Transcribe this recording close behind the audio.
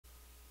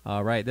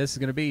All right, this is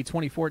going to be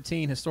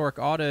 2014 Historic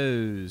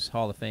Autos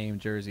Hall of Fame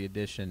Jersey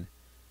Edition.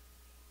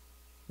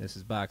 This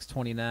is box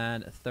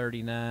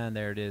 2939.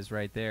 There it is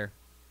right there.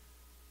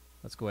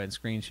 Let's go ahead and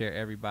screen share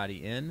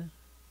everybody in.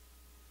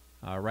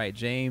 All right,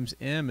 James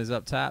M is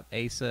up top.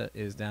 Asa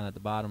is down at the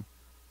bottom.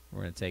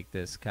 We're going to take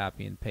this,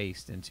 copy and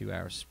paste into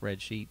our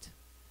spreadsheet.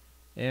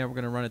 And we're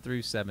going to run it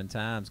through 7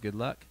 times. Good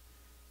luck.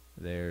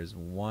 There's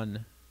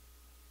 1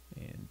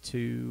 and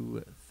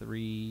 2,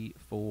 3,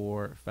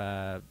 4,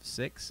 5,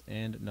 6,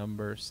 and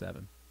number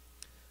 7.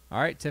 All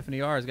right, Tiffany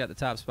R has got the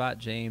top spot.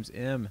 James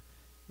M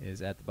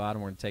is at the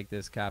bottom. We're going to take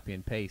this, copy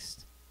and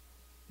paste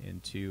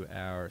into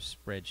our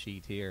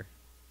spreadsheet here.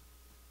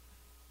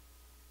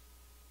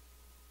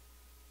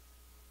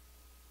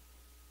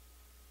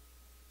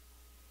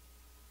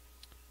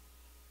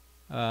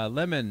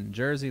 Lemon,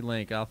 Jersey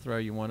Link. I'll throw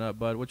you one up,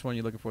 bud. Which one are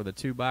you looking for, the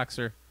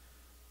 2-boxer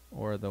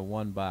or the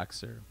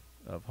 1-boxer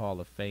of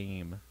Hall of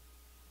Fame?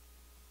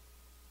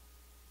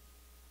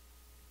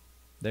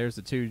 There's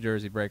the 2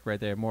 jersey break right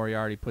there.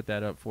 Moriarty put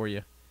that up for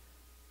you.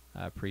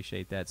 I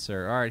appreciate that,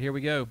 sir. All right, here we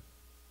go.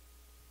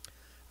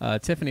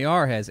 Tiffany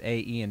R has A,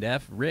 E, and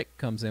F. Rick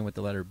comes in with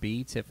the letter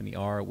B. Tiffany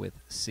R with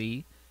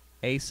C.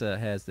 Asa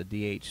has the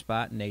DH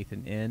spot.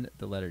 Nathan N,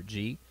 the letter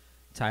G.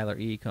 Tyler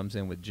E comes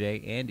in with J.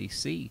 Andy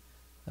C,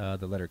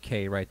 the letter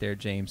K right there.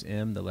 James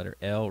M, the letter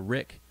L.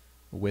 Rick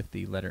with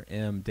the letter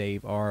M.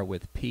 Dave R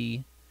with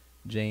P.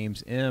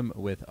 James M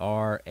with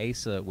R.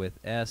 Asa with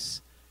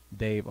S.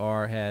 Dave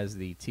R has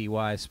the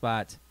TY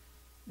spot.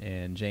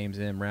 And James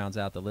M rounds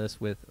out the list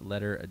with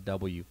letter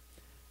W.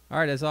 All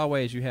right, as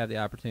always, you have the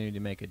opportunity to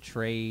make a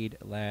trade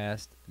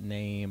last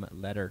name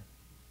letter.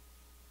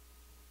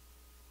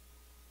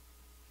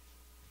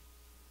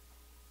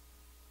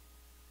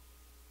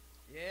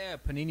 Yeah,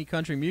 Panini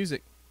Country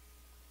Music.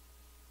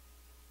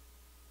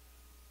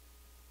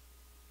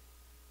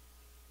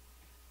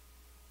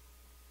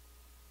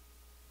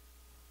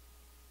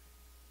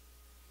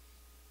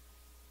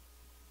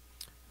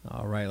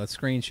 All right, let's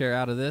screen share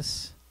out of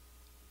this.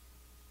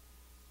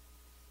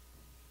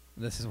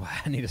 This is why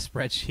I need a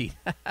spreadsheet.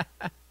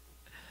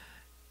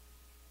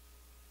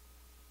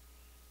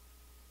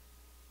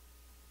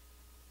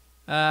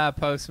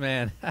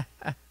 Postman.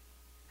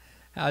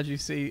 How'd you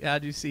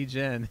see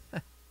Jen?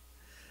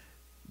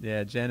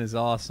 Yeah, Jen is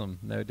awesome,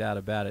 no doubt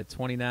about it.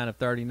 29 of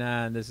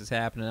 39. This is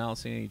happening. I don't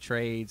see any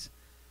trades.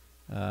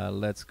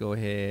 Let's go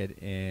ahead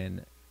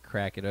and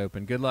crack it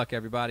open. Good luck,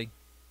 everybody.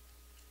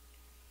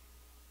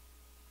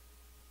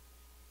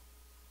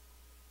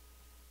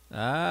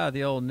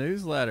 The old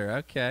newsletter.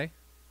 Okay.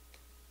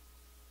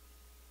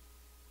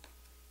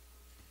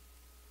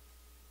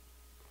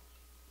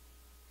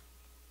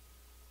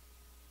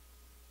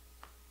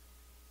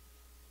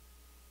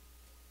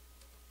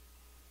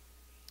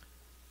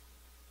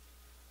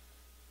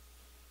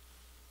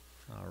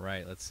 All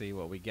right, let's see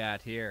what we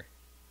got here.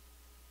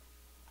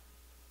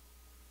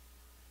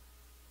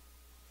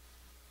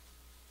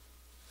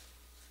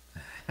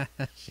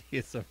 She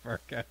is a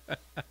Virgo.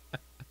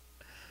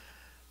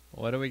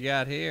 What do we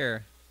got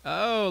here?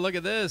 Oh, look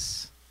at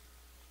this.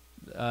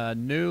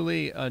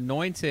 Newly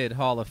anointed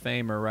Hall of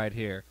Famer right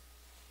here.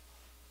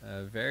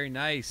 Very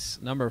nice.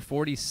 Number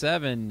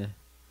 47.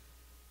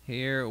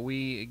 Here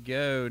we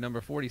go.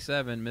 Number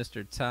 47,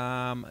 Mr.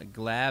 Tom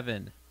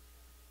Glavine.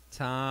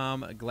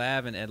 Tom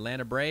Glavine,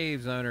 Atlanta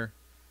Braves owner.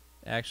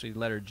 Actually,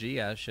 letter G,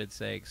 I should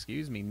say.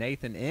 Excuse me.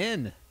 Nathan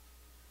N.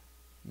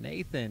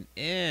 Nathan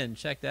N.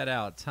 Check that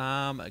out.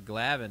 Tom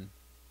Glavine.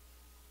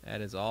 That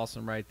is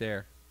awesome right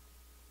there.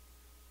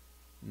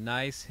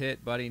 Nice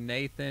hit, buddy.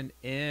 Nathan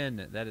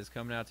N. That is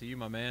coming out to you,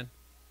 my man.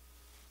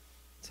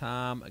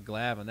 Tom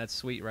Glavine. That's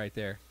sweet right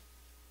there.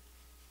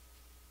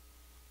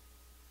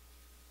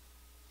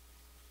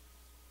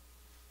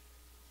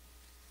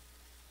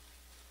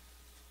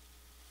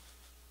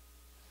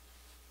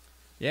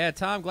 Yeah,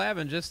 Tom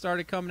Glavine just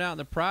started coming out in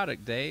the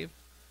product, Dave.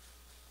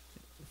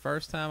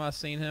 First time I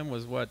seen him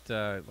was, what,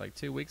 like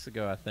 2 weeks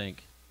ago, I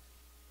think.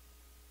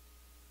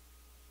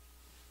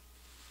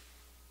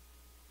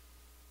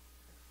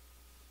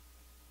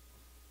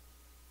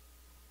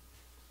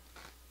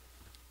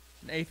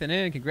 Nathan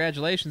N.,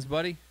 congratulations,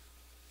 buddy.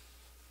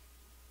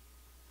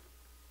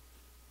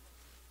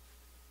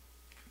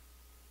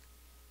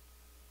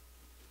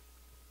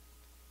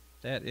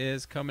 That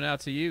is coming out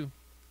to you.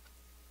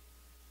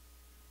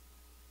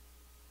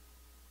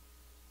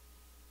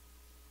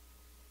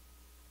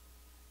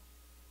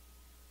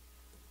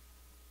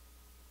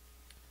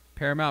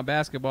 Paramount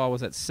Basketball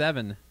was at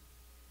 7.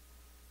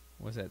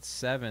 Was at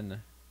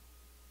 7.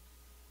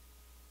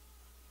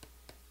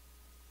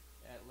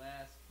 At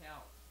last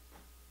count.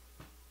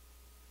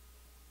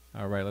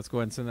 All right, let's go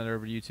ahead and send that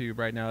over to YouTube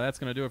right now. That's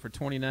going to do it for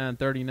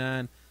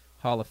 2939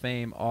 Hall of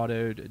Fame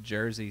autoed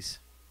jerseys.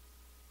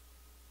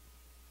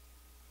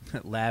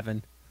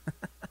 Lavin.